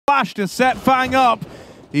flash to set Fang up.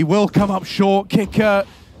 He will come up short. Kicker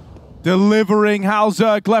delivering.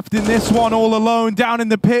 Halzerg left in this one all alone down in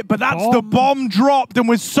the pit, but that's the bomb dropped, and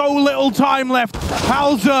with so little time left,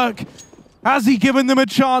 Halzerg, has he given them a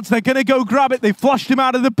chance? They're going to go grab it. They flushed him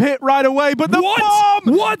out of the pit right away, but the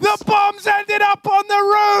bomb! What? The bomb's ended up on the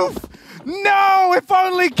roof! No, if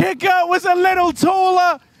only Kicker was a little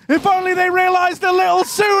taller. If only they realized a little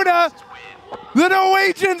sooner. The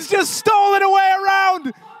Norwegians just stole it away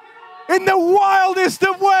around in the wildest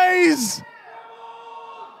of ways.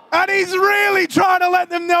 And he's really trying to let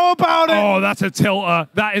them know about it. Oh, that's a tilter.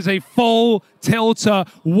 That is a full tilter.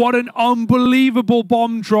 What an unbelievable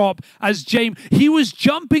bomb drop. As James, he was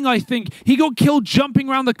jumping, I think. He got killed jumping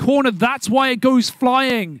around the corner. That's why it goes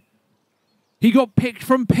flying. He got picked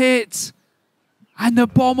from pit. And the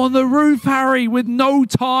bomb on the roof, Harry, with no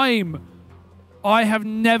time. I have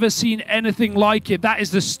never seen anything like it. That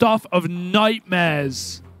is the stuff of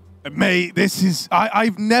nightmares. Mate, this is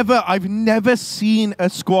I've never seen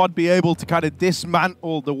a squad be able to kind of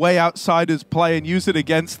dismantle the way outsiders play and use it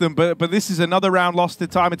against them. But this is another round lost to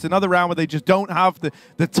time. It's another round where they just don't have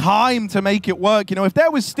the time to make it work. You know, if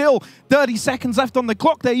there was still 30 seconds left on the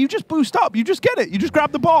clock there, you just boost up, you just get it, you just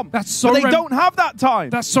grab the bomb. That's so but they don't have that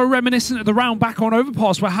time. That's so reminiscent of the round back on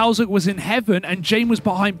Overpass where Halzerg was in heaven and Jane was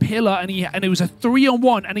behind Pillar, and it was a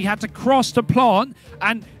 3-on-1, and he had to cross to plant,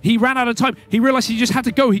 and he ran out of time. He realized he just had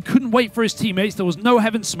to go. He couldn't wait for his teammates. There was no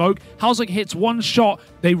heaven smoke. Halzerg hits one shot.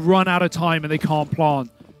 They run out of time and they can't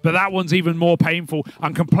plant. But that one's even more painful.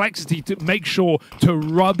 And Complexity to make sure to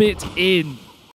rub it in.